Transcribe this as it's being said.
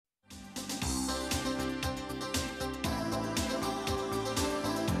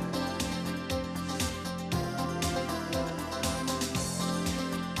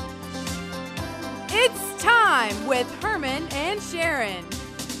Time with Herman and Sharron.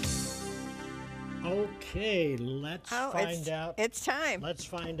 Okay, let's find out. It's time. Let's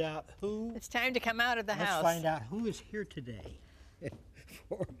find out who. It's time to come out of the house. Let's find out who is here today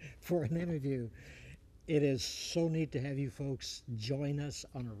for an interview. It is so neat to have you folks join us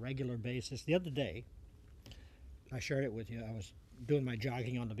on a regular basis. The other day, I shared it with you. I was doing my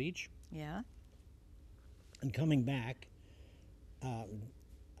jogging on the beach. Yeah. And coming back,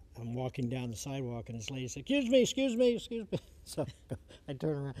 I'm walking down the sidewalk, and this lady said, excuse me. So I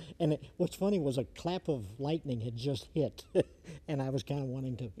turned around, and what's funny was a clap of lightning had just hit, and I was kind of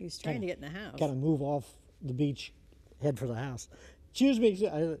wanting to. He was trying to get in the house. Kind of move off the beach, head for the house. Excuse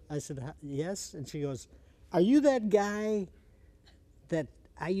me. I said, yes, and she goes, are you that guy that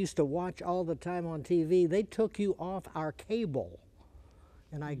I used to watch all the time on TV? They took you off our cable.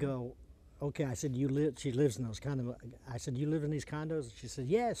 And I go, okay. I said, she lives in those I said, you live in these condos? She said,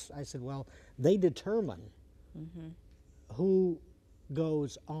 yes. I said, well, they determine who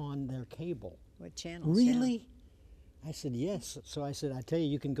goes on their cable. What channels? Really? Yeah. I said, yes. So I said, I tell you,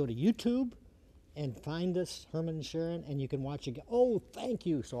 you can go to YouTube and find us, Herman and Sharron, and you can watch it. Oh, thank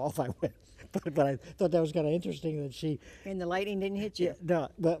you. So off I went. But I thought that was kind of interesting that she... And the lightning didn't hit you? Yeah,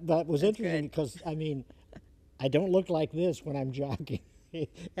 no, but it was interesting because, I mean, I don't look like this when I'm jogging.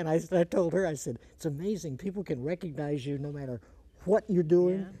 And I told her, I said, it's amazing. People can recognize you no matter what you're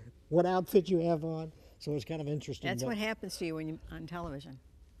doing, what outfit you have on. So it's kind of interesting. That's what happens to you when you're on television.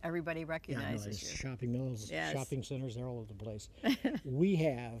 Everybody recognizes you. Shopping malls, shopping centers, they're all over the place. We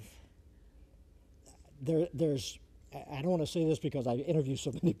have, there's, I don't want to say this because I interview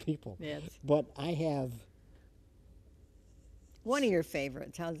so many people, but I have. One of your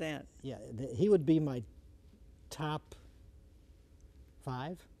favorites, how's that? Yeah, he would be my top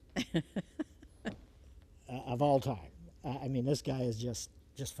 5 of all time. I mean, this guy is just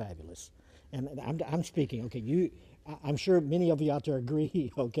fabulous. And I'm speaking, okay, I'm sure many of you out there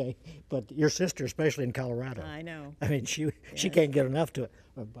agree, okay, but your sister, especially in Colorado. I know. I mean, she can't get enough to it.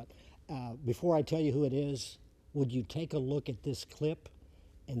 But before I tell you who it is, would you take a look at this clip,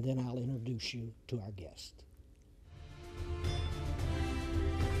 and then I'll introduce you to our guest.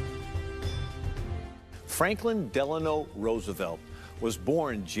 Franklin Delano Roosevelt was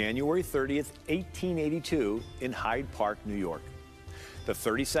born January 30th, 1882 in Hyde Park, New York. The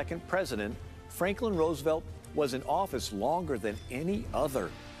 32nd president, Franklin Roosevelt, was in office longer than any other,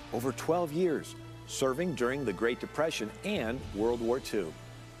 over 12 years, serving during the Great Depression and World War II.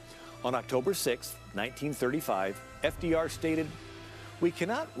 On October 6, 1935, FDR stated, "We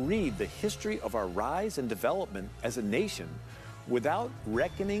cannot read the history of our rise and development as a nation without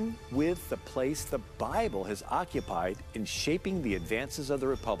reckoning with the place the Bible has occupied in shaping the advances of the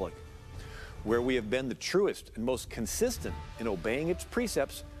Republic. Where we have been the truest and most consistent in obeying its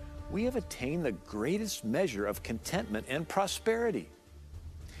precepts, we have attained the greatest measure of contentment and prosperity."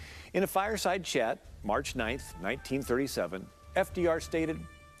 In a fireside chat, March 9th, 1937, FDR stated,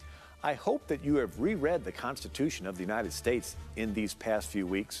 "I hope that you have reread the Constitution of the United States in these past few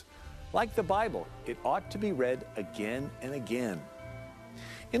weeks. Like the Bible, it ought to be read again and again."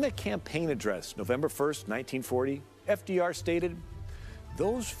 In a campaign address, November 1st, 1940, FDR stated,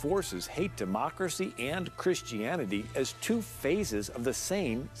 "Those forces hate democracy and Christianity as two phases of the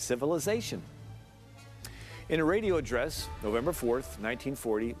same civilization." In a radio address, November 4th,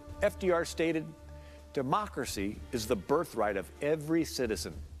 1940, FDR stated, "Democracy is the birthright of every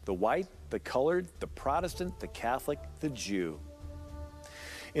citizen, the white, the colored, the Protestant, the Catholic, the Jew."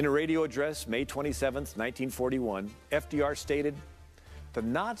 In a radio address, May 27th, 1941, FDR stated, "The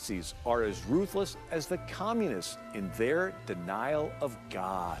Nazis are as ruthless as the communists in their denial of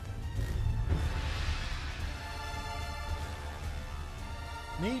God."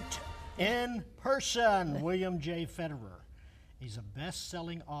 Meet in person William J. Federer. He's a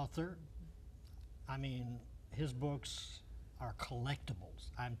best-selling author. I mean, his books are collectibles.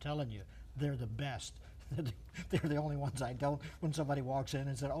 I'm telling you, they're the best. They're the only ones I don't. When somebody walks in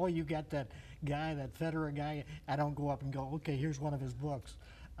and said, "Oh, you got that guy, that Federer guy," I don't go up and go, "Okay, here's one of his books."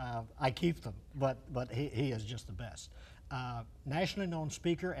 I keep them, but he is just the best. Nationally known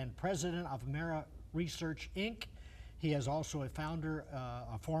speaker and president of Mera Research, Inc. He is also a founder,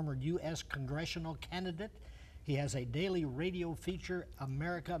 a former U.S. congressional candidate. He has a daily radio feature,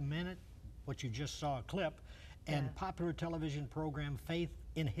 America Minute, which you just saw a clip, and popular television program Faith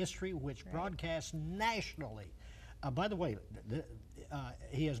in History, which broadcasts nationally. By the way,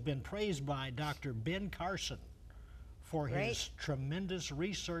 he has been praised by Dr. Ben Carson for his tremendous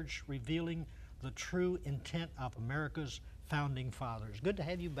research revealing the true intent of America's founding fathers. Good to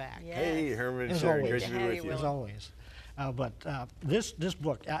have you back. Yes. Hey, Herman and As Sharron, always. great to be with you. As always. But this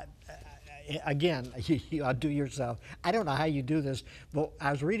book, again, you outdo yourself. I don't know how you do this, but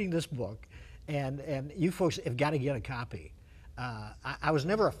I was reading this book, and you folks have got to get a copy. I was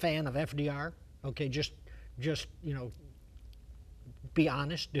never a fan of FDR. Okay, just be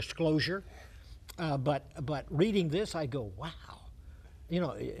honest, disclosure. But reading this, I go, wow.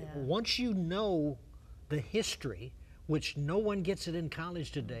 Once you know the history, which no one gets it in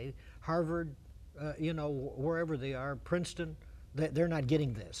college today, Harvard, wherever they are, Princeton, they're not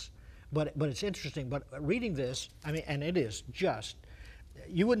getting this. But it's interesting. But reading this, I mean, and it is just,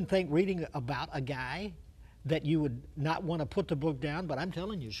 you wouldn't think reading about a guy that you would not want to put the book down, but I'm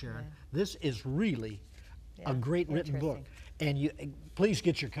telling you, Sharron, this is really a great written book. And you please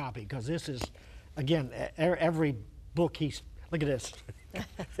get your copy, because this is, again, every book look at this.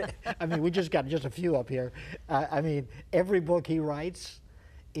 I mean, we just got just a few up here. I mean, every book he writes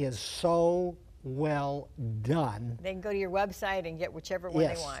is so well done. They can go to your website and get whichever one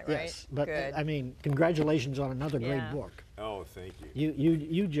they want, right? Yes, but Good. I mean, congratulations on another great book. Oh, thank you.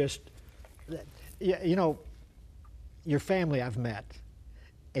 You just, your family I've met,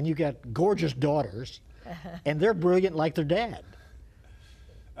 and you got gorgeous daughters, and they're brilliant like their dad.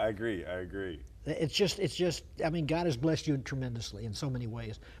 I agree. It's just. I mean, God has blessed you tremendously in so many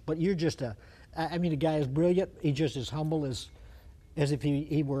ways. But you're just a guy is brilliant. He's just as humble as if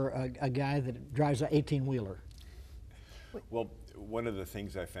he were a guy that drives an 18-wheeler. Well, one of the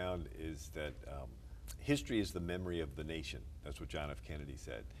things I found is that history is the memory of the nation. That's what John F. Kennedy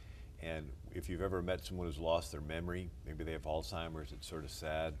said. And if you've ever met someone who's lost their memory, maybe they have Alzheimer's, it's sort of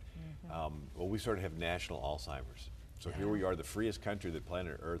sad. Well, we sort of have national Alzheimer's. So here we are, the freest country that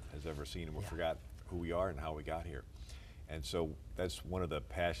planet Earth has ever seen, and we forgot who we are and how we got here. And so that's one of the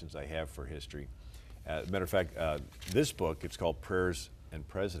passions I have for history. As a matter of fact, this book, it's called Prayers and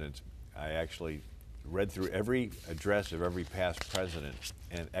Presidents. I actually read through every address of every past president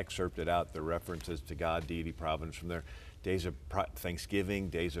and excerpted out the references to God, deity, providence from their days of Thanksgiving,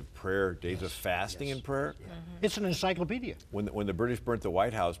 days of prayer, days of fasting and prayer. It's an encyclopedia. When the British burnt the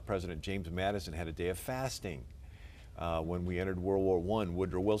White House, President James Madison had a day of fasting. When we entered World War I,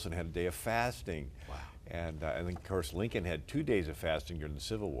 Woodrow Wilson had a day of fasting. Wow. And then, of course, Lincoln had 2 days of fasting during the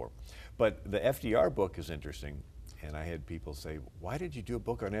Civil War. But the FDR book is interesting, and I had people say, why did you do a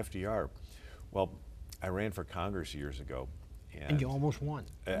book on FDR? Well, I ran for Congress years ago. And you almost won.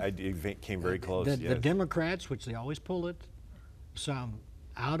 I came very close, The Democrats, which they always pull it, some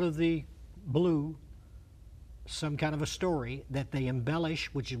out of the blue, some kind of a story that they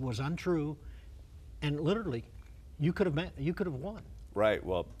embellish, which was untrue, and literally, you could have won. Right.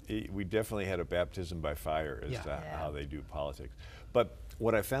 Well, we definitely had a baptism by fire as to how they do politics. But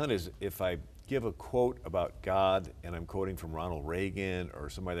what I found is if I give a quote about God, and I'm quoting from Ronald Reagan or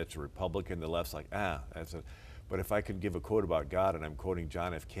somebody that's a Republican, the left's like, that's a. But if I could give a quote about God and I'm quoting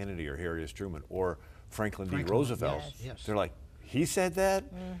John F. Kennedy or Harry S. Truman or Franklin D. Roosevelt, they're like, he said that?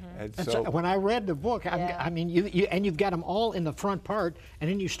 And so when I read the book, I mean, you've got them all in the front part, and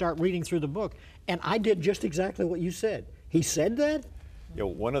then you start reading through the book, and I did just exactly what you said. He said that?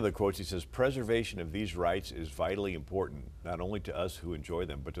 One of the quotes, he says, preservation of these rights is vitally important, not only to us who enjoy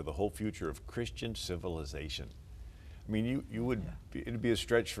them, but to the whole future of Christian civilization. I mean, it'd be a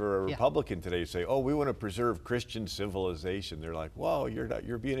stretch for a Republican today to say, oh, we want to preserve Christian civilization. They're like, whoa,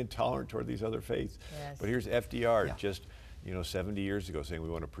 you're being intolerant toward these other faiths. Yes. But here's FDR just 70 years ago saying we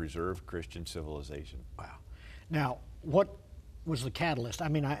want to preserve Christian civilization. Wow. Now, what was the catalyst? I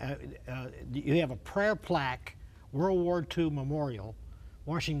mean, you have a prayer plaque, World War II memorial,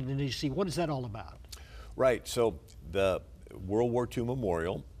 Washington, D.C. What is that all about? Right. So the World War II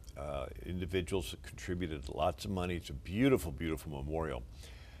memorial, individuals contributed lots of money. It's a beautiful, beautiful memorial.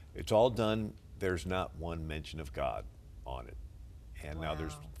 It's all done. There's not one mention of God on it. And now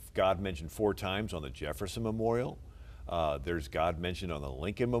there's God mentioned 4 times on the Jefferson Memorial. There's God mentioned on the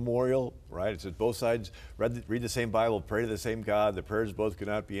Lincoln Memorial, right? It says both sides read the same Bible, pray to the same God, the prayers both could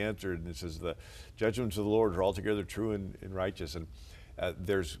not be answered. And it says the judgments of the Lord are altogether true and righteous. And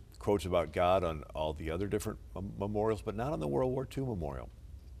there's quotes about God on all the other different memorials, but not on the World War II memorial.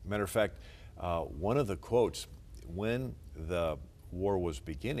 Matter of fact, one of the quotes, when the war was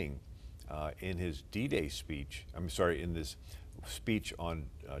beginning, in his D-Day speech, in this speech on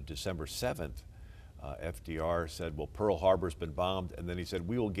December 7th, FDR said, well, Pearl Harbor's been bombed, and then he said,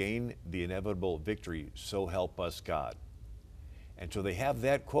 we will gain the inevitable victory, so help us God. And so they have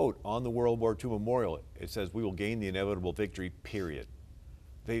that quote on the World War II memorial. It says, we will gain the inevitable victory, period.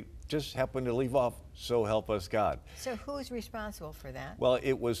 They just happened to leave off, so help us God. So who's responsible for that? Well,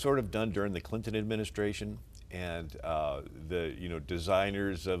 it was sort of done during the Clinton administration, and the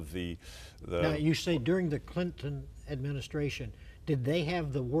designers of the. Now you say during the Clinton administration, did they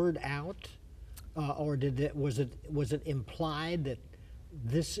have the word out or was it implied that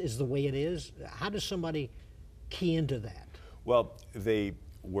this is the way it is? How does somebody key into that? Well, they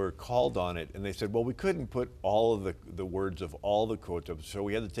were called on it, and they said, well, we couldn't put all of the words of all the quotes up, so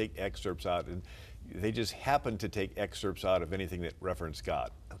we had to take excerpts out, and they just happened to take excerpts out of anything that referenced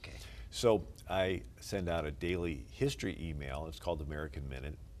God. Okay. So I send out a daily history email. It's called American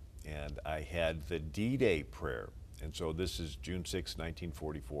Minute, and I had the D-Day prayer. And so this is June 6,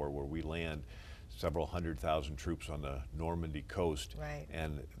 1944, where we land several 100,000 troops on the Normandy coast Right.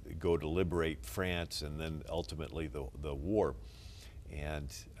 and go to liberate France and then ultimately the war.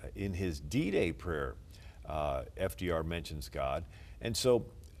 And in his D-Day prayer, FDR mentions God. And so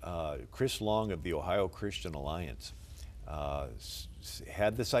Chris Long of the Ohio Christian Alliance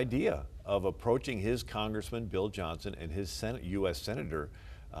had this idea of approaching his congressman, Bill Johnson, and his U.S. Senator,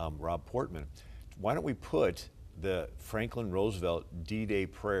 Rob Portman. Why don't we put the Franklin Roosevelt D-Day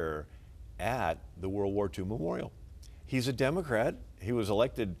prayer at the World War II Memorial? He's a Democrat. He was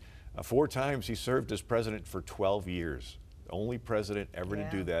elected 4 times. He served as president for 12 years. The only president ever to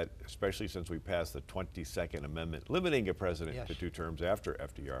do that, especially since we passed the 22nd Amendment, limiting a president to 2 terms after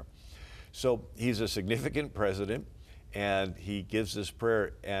FDR. So he's a significant president, and he gives this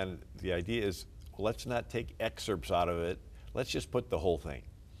prayer, and the idea is, well, let's not take excerpts out of it. Let's just put the whole thing.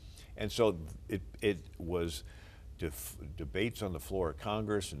 And so it was debates on the floor of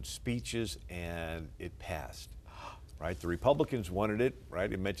Congress and speeches, and it passed. Right, the Republicans wanted it.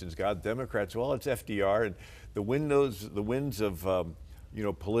 Right, it mentions God. Democrats, well, it's FDR, and the winds of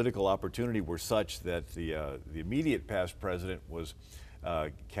political opportunity were such that the immediate past president was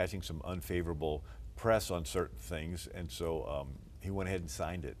catching some unfavorable press on certain things, and so he went ahead and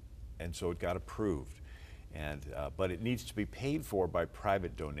signed it, and so it got approved, and but it needs to be paid for by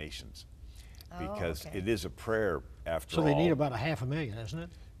private donations, because it is a prayer after all. So they need about $500,000, isn't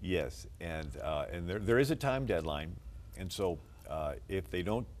it? Yes, and there is a time deadline, and so if they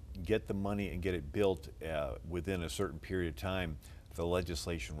don't get the money and get it built within a certain period of time, the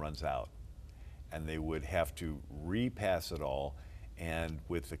legislation runs out, and they would have to repass it all. And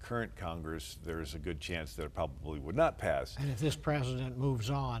with the current Congress, there's a good chance that it probably would not pass. And if this president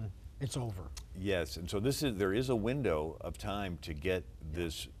moves on, it's over. Yes, and so there is a window of time to get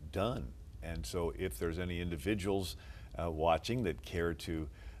this done. And so if there's any individuals watching that care to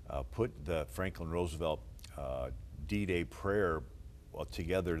put the Franklin Roosevelt D-Day prayer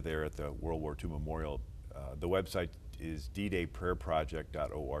together there at the World War II Memorial, the website is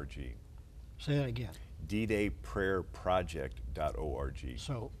ddayprayerproject.org. Say that again. ddayprayerproject.org.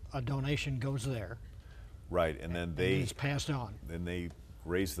 So a donation goes there. Right, and then it's passed on. Then they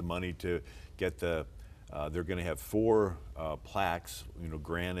raise the money to get they're going to have 4 plaques,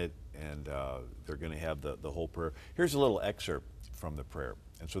 granite, and they're going to have the whole prayer. Here's a little excerpt from the prayer.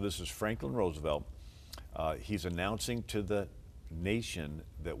 And so this is Franklin Roosevelt. He's announcing to the nation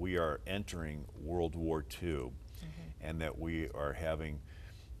that we are entering World War II, and that we are having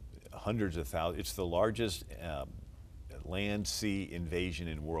hundreds of thousands. It's the largest land-sea invasion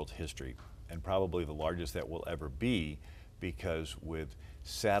in world history, and probably the largest that will ever be, because with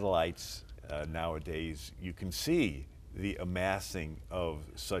satellites nowadays, you can see the amassing of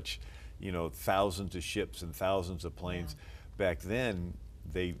such, thousands of ships and thousands of planes. Yeah. Back then,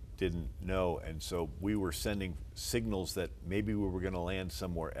 they didn't know, and so we were sending signals that maybe we were going to land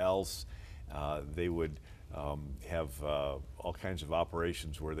somewhere else. They would have all kinds of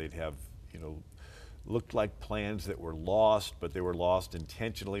operations where they'd have, looked like plans that were lost, but they were lost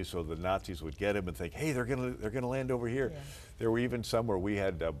intentionally, so the Nazis would get them and think, hey, they're gonna land over here. Yeah. There were even some where we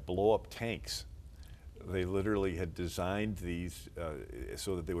had blow-up tanks. They literally had designed these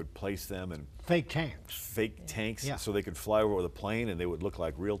so that they would place them in Fake tanks. tanks, Yeah. so they could fly over with a plane and they would look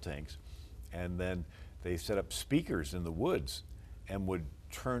like real tanks. And then they set up speakers in the woods and would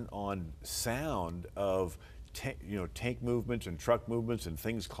turn on sound of tank movements and truck movements and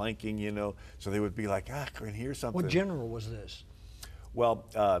things clanking, so they would be like, I can hear something. What general was this? Well,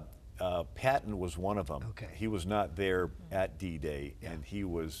 Patton was one of them. Okay. He was not there at D-Day, and he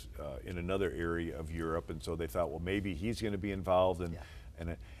was in another area of Europe, and so they thought, well, maybe he's going to be involved,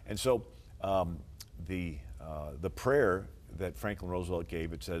 and so the prayer that Franklin Roosevelt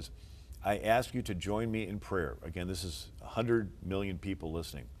gave, it says, I ask you to join me in prayer. Again, this is 100 million people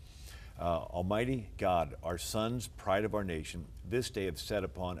listening. Almighty God, our sons, pride of our nation, this day have set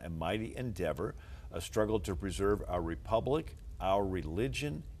upon a mighty endeavor, a struggle to preserve our republic, our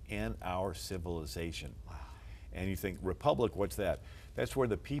religion, and our civilization. Wow. And you think, republic, what's that? That's where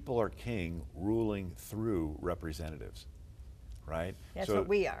the people are king, ruling through representatives, right? That's what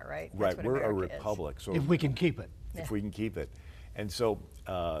we are, right? That's Right, what we're America a republic. is. So If we can keep it. if we can keep it. And so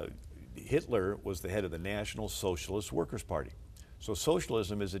Hitler was the head of the National Socialist Workers' Party. So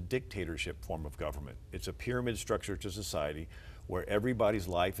socialism is a dictatorship form of government. It's a pyramid structure to society where everybody's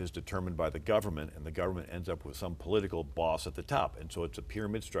life is determined by the government, and the government ends up with some political boss at the top. And so it's a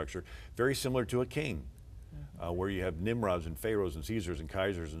pyramid structure, very similar to a king, where you have Nimrods and Pharaohs and Caesars and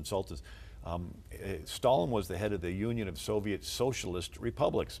Kaisers and Sultans. Stalin was the head of the Union of Soviet Socialist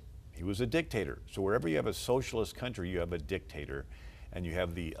Republics. He was a dictator. So wherever you have a socialist country, you have a dictator, and you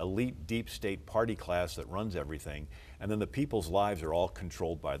have the elite deep state party class that runs everything, and then the people's lives are all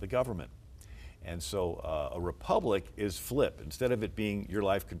controlled by the government. And so a republic is flip. Instead of it being your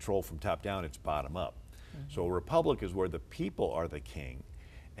life controlled from top down, it's bottom up. So a republic is where the people are the king,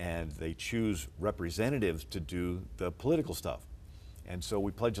 and they choose representatives to do the political stuff. And so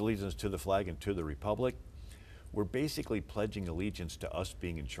we pledge allegiance to the flag and to the republic. We're basically pledging allegiance to us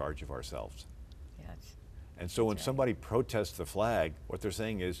being in charge of ourselves. Yes. And so when somebody protests the flag, what they're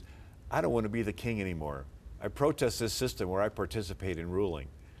saying is, I don't want to be the king anymore. I protest this system where I participate in ruling,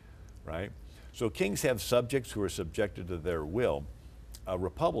 right? So kings have subjects who are subjected to their will. A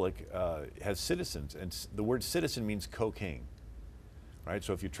republic has citizens, and the word citizen means co-king, right?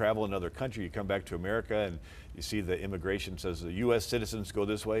 So if you travel another country, you come back to America and you see the immigration says the U.S. citizens go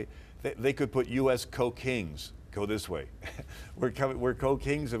this way, they could put U.S. co-kings go this way. We're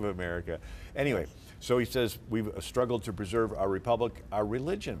co-kings of America. Anyway, so he says we've struggled to preserve our republic, our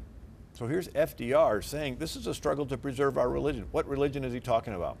religion. So here's FDR saying this is a struggle to preserve our religion. What religion is he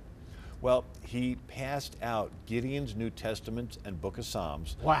talking about? Well, he passed out Gideon's New Testament and Book of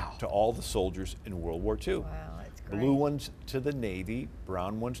Psalms to all the soldiers in World War II. Wow, that's great. Blue ones to the Navy,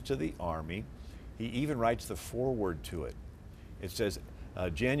 brown ones to the Army. He even writes the foreword to it. It says,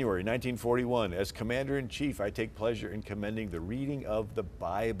 January 1941, as Commander-in-Chief, I take pleasure in commending the reading of the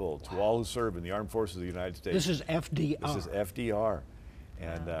Bible to all who serve in the Armed Forces of the United States. This is FDR. This is FDR.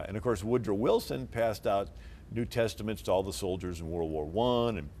 And of course, Woodrow Wilson passed out New Testaments to all the soldiers in World War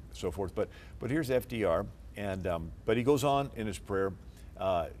I and so forth. But here's FDR, and but he goes on in his prayer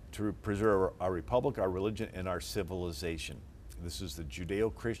to preserve our republic, our religion, and our civilization. This is the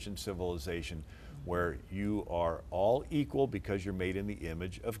Judeo-Christian civilization where you are all equal because you're made in the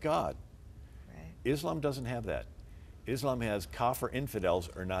image of God. Right. Islam doesn't have that. Islam has kafir infidels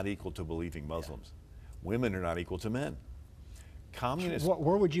are not equal to believing Muslims. Women are not equal to men. Communists.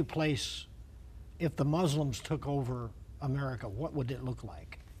 Where would you place, if the Muslims took over America, what would it look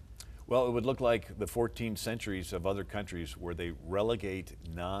like? Well, it would look like the 14 centuries of other countries where they relegate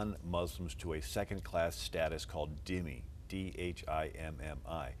non-Muslims to a second-class status called dhimmi,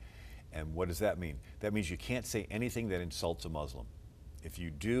 D-H-I-M-M-I. And what does that mean? That means you can't say anything that insults a Muslim. If you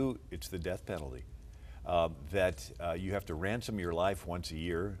do, it's the death penalty. You have to ransom your life once a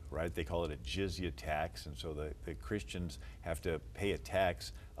year, right? They call it a jizya tax, and so the Christians have to pay a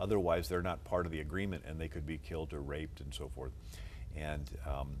tax, otherwise they're not part of the agreement and they could be killed or raped and so forth. And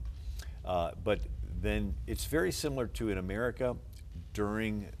but then it's very similar to in America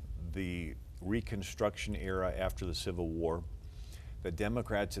during the Reconstruction era after the Civil War. The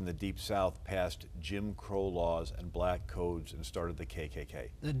Democrats in the Deep South passed Jim Crow laws and black codes and started the KKK.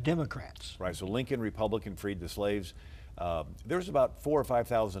 The Democrats. Right, so Lincoln, Republican, freed the slaves. There was about 4,000 or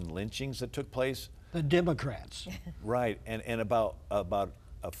 5,000 lynchings that took place. The Democrats. Right, and about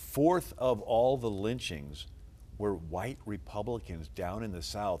a fourth of all the lynchings were white Republicans down in the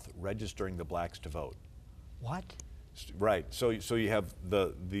South registering the blacks to vote. What? Right. So you have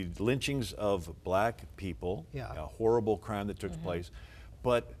the lynchings of black people, a horrible crime that took place,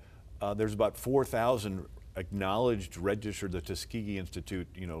 but there's about 4,000 acknowledged, registered. The Tuskegee Institute,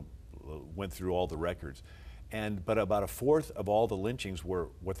 went through all the records, but about a fourth of all the lynchings were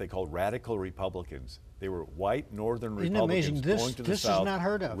what they called radical Republicans. They were white Northern Republicans going to the South, is not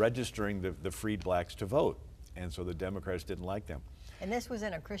heard of, registering the freed blacks to vote, and so the Democrats didn't like them. And this was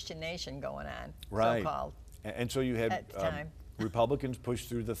in a Christian nation going on, right. so-called. And so you had at the time. Republicans pushed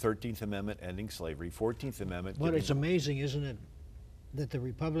through the 13th Amendment ending slavery, 14th Amendment. But it's amazing, isn't it, that the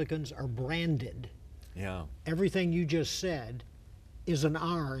Republicans are branded. Yeah. Everything you just said is an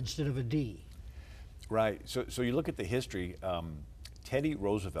R instead of a D. Right. So you look at the history. Teddy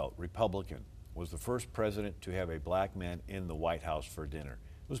Roosevelt, Republican, was the first president to have a black man in the White House for dinner.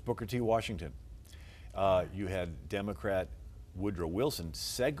 It was Booker T. Washington. You had Democrat Woodrow Wilson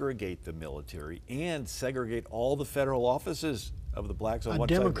segregate the military and segregate all the federal offices of the blacks on one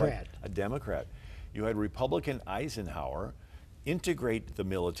side. A Democrat. You had Republican Eisenhower integrate the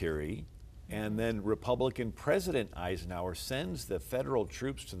military, and then Republican President Eisenhower sends the federal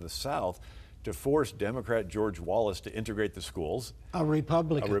troops to the South to force Democrat George Wallace to integrate the schools. A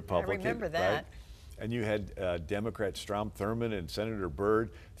Republican. A Republican. I remember that. Right? And you had Democrat Strom Thurmond and Senator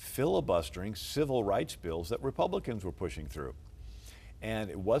Byrd filibustering civil rights bills that Republicans were pushing through. And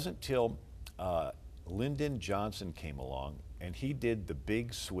it wasn't till Lyndon Johnson came along and he did the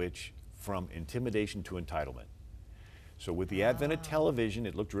big switch from intimidation to entitlement. So with the advent of television,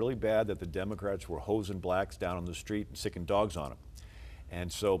 it looked really bad that the Democrats were hosing blacks down on the street and sicking dogs on them.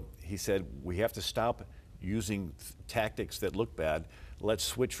 And so he said, we have to stop using tactics that look bad. Let's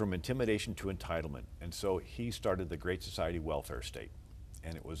switch from intimidation to entitlement. And so he started the Great Society welfare state.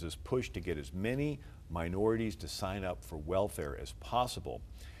 And it was this push to get as many minorities to sign up for welfare as possible.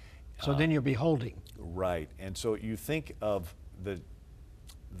 So then you're beholding. Right. And so you think of the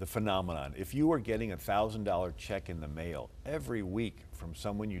phenomenon. If you were getting a $1,000 check in the mail every week from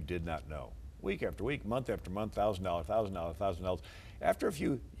someone you did not know, week after week, month after month, $1,000, $1,000, $1,000. After a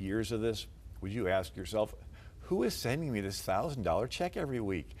few years of this, would you ask yourself, who is sending me this $1,000 check every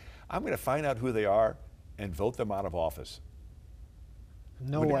week? I'm going to find out who they are and vote them out of office.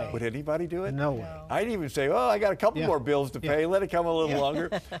 No way. Would anybody do it? No way. I'd even say, oh, I got a couple more bills to pay. Let it come a little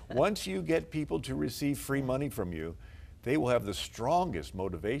longer. Once you get people to receive free money from you, they will have the strongest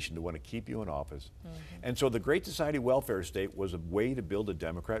motivation to want to keep you in office. And so the Great Society welfare state was a way to build a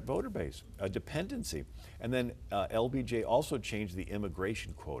Democrat voter base, a dependency. And then LBJ also changed the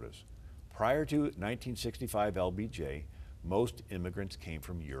immigration quotas. Prior to 1965 LBJ, most immigrants came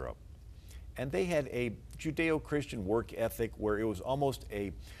from Europe. And they had a Judeo-Christian work ethic where it was almost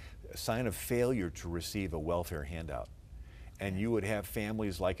a sign of failure to receive a welfare handout. And you would have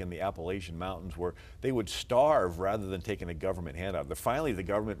families like in the Appalachian Mountains where they would starve rather than taking a government handout. Finally, the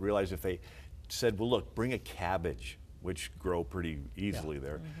government realized if they said, well, look, bring a cabbage, which grow pretty easily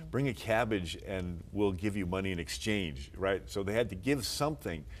there, bring a cabbage and we'll give you money in exchange, right? So they had to give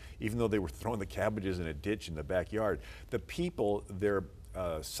something, even though they were throwing the cabbages in a ditch in the backyard. The people, their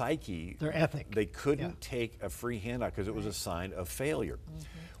psyche, their ethic, they couldn't take a free handout because it was a sign of failure.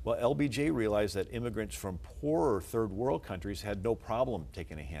 Well, LBJ realized that immigrants from poorer third world countries had no problem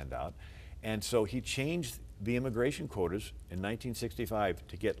taking a handout. And so he changed the immigration quotas in 1965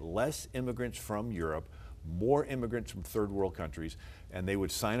 to get less immigrants from Europe, more immigrants from third world countries, and they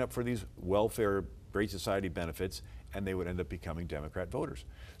would sign up for these welfare Great Society benefits, and they would end up becoming Democrat voters.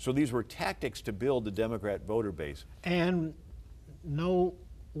 So these were tactics to build the Democrat voter base. And no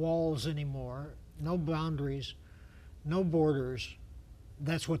walls anymore, no boundaries, no borders.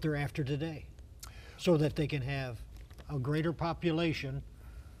 That's what they're after today, so that they can have a greater population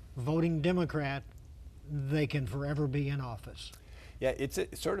voting Democrat. They can forever be in office. Yeah, it's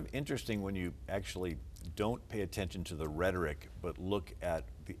sort of interesting when you actually don't pay attention to the rhetoric, but look at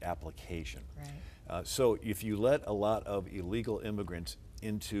the application. Right. So if you let a lot of illegal immigrants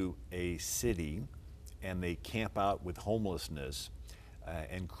into a city and they camp out with homelessness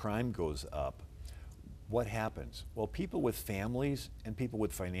and crime goes up, what happens? Well, people with families and people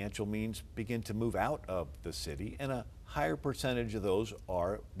with financial means begin to move out of the city, and a higher percentage of those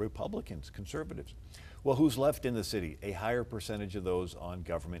are Republicans, conservatives. Well, who's left in the city? A higher percentage of those on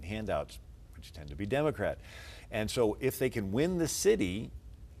government handouts, which tend to be Democrat. And so if they can win the city,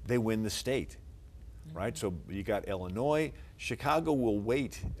 they win the state, right? So you got Illinois. Chicago will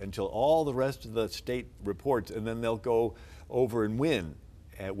wait until all the rest of the state reports, and then they'll go over and win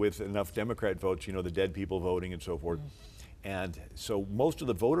with enough Democrat votes, you know, the dead people voting and so forth. And so most of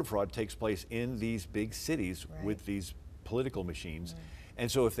the voter fraud takes place in these big cities with these political machines.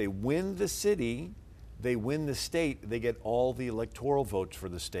 And so if they win the city, they win the state, they get all the electoral votes for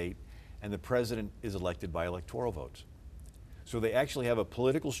the state, and the president is elected by electoral votes. So they actually have a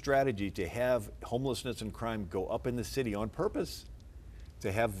political strategy to have homelessness and crime go up in the city on purpose,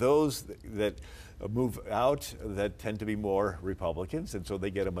 to have those that move out that tend to be more Republicans, and so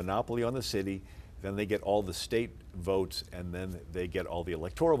they get a monopoly on the city, then they get all the state votes, and then they get all the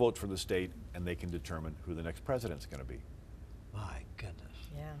electoral votes for the state, and they can determine who the next president's going to be. My goodness.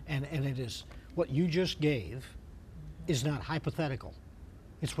 Yeah. And it is, what you just gave is not hypothetical.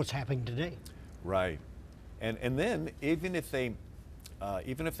 It's what's happening today. Right. And then even if they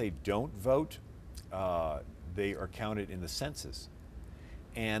don't vote, they are counted in the census.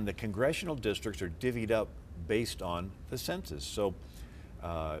 And the congressional districts are divvied up based on the census. So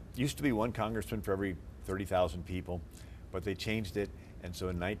used to be one congressman for every 30,000 people, but they changed it. And so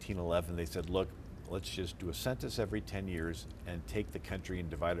in 1911, they said, look, let's just do a census every 10 years and take the country and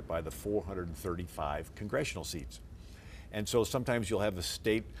divide it by the 435 congressional seats. And so sometimes you'll have a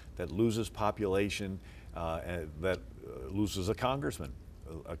state that loses population, that loses a congressman.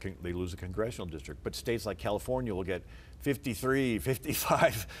 They lose a congressional district. But states like California will get 53,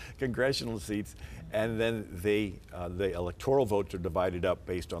 55 congressional seats, and then the electoral votes are divided up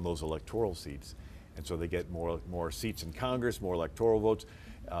based on those electoral seats. and so they get more seats in Congress, more electoral votes.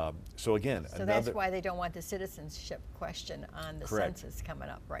 So again, So that's why they don't want the citizenship question on the Correct. census coming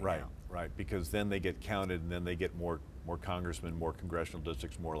up right Right, now. right, because then they get counted, and then they get more congressmen, more congressional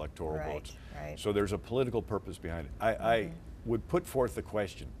districts, more electoral Right, votes. right. So there's a political purpose behind it. I would put forth the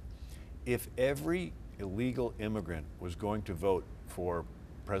question: if every illegal immigrant was going to vote for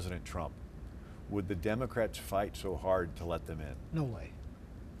President Trump, would the Democrats fight so hard to let them in? No way.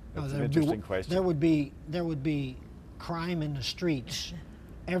 No, That's an there'd interesting be, question. There would be crime in the streets.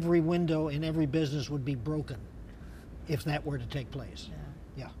 Every window in every business would be broken if that were to take place.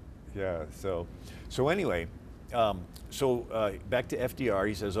 Yeah. Yeah. So anyway, back to FDR.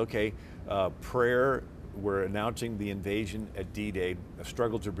 He says, okay, prayer. We're announcing the invasion at D-Day, a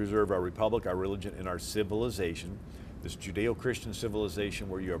struggle to preserve our republic, our religion, and our civilization. This Judeo-Christian civilization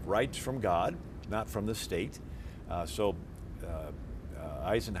where you have rights from God, not from the state.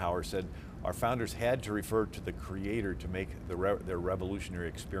 Eisenhower said, our founders had to refer to the Creator to make their revolutionary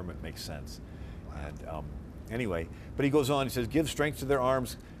experiment make sense. Wow. And anyway, but he goes on, he says, give strength to their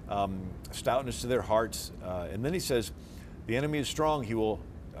arms, stoutness to their hearts. And then he says, the enemy is strong, he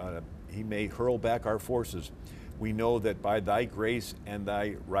may hurl back our forces. We know that by thy grace and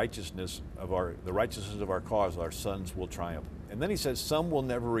thy righteousness the righteousness of our cause, our sons will triumph. And then he says, some will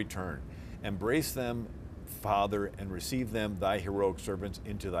never return. Embrace them, Father, and receive them, thy heroic servants,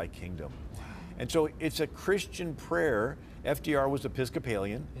 into thy kingdom. Wow. And so it's a Christian prayer. FDR was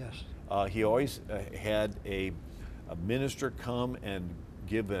Episcopalian. Yes. He always had a minister come and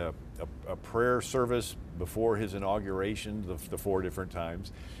give a prayer service before his inauguration, the 4 different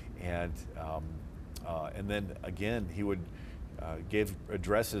times. And then again, he would give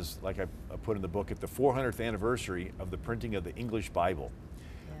addresses, like I put in the book, at the 400th anniversary of the printing of the English Bible.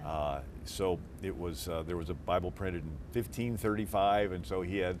 Yeah. So it was there was a Bible printed in 1535, and so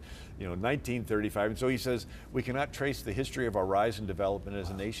he had, 1935, and so he says we cannot trace the history of our rise and development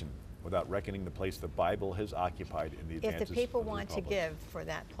as a nation without reckoning the place the Bible has occupied in the advances If the people of the want to Republic. give for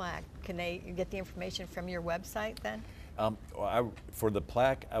that plaque, can they get the information from your website then? For the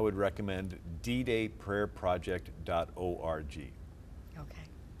plaque, I would recommend ddayprayerproject.org. Okay.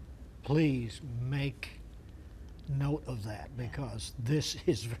 Please make note of that, because this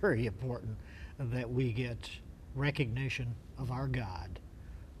is very important, that we get recognition of our God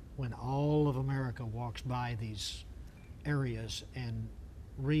when all of America walks by these areas and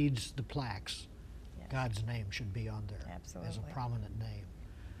reads the plaques. Yes. God's name should be on there as a Absolutely. prominent name.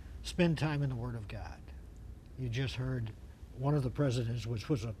 Spend time in the Word of God. You just heard one of the presidents, which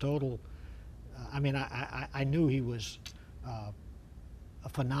was a total, I knew he was a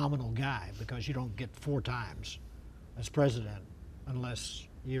phenomenal guy, because you don't get 4 times as president unless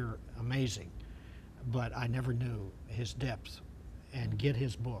you're amazing. But I never knew his depth. And get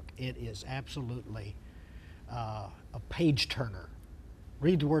his book. It is absolutely a page turner.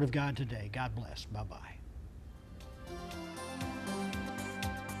 Read the Word of God today. God bless. Bye-bye.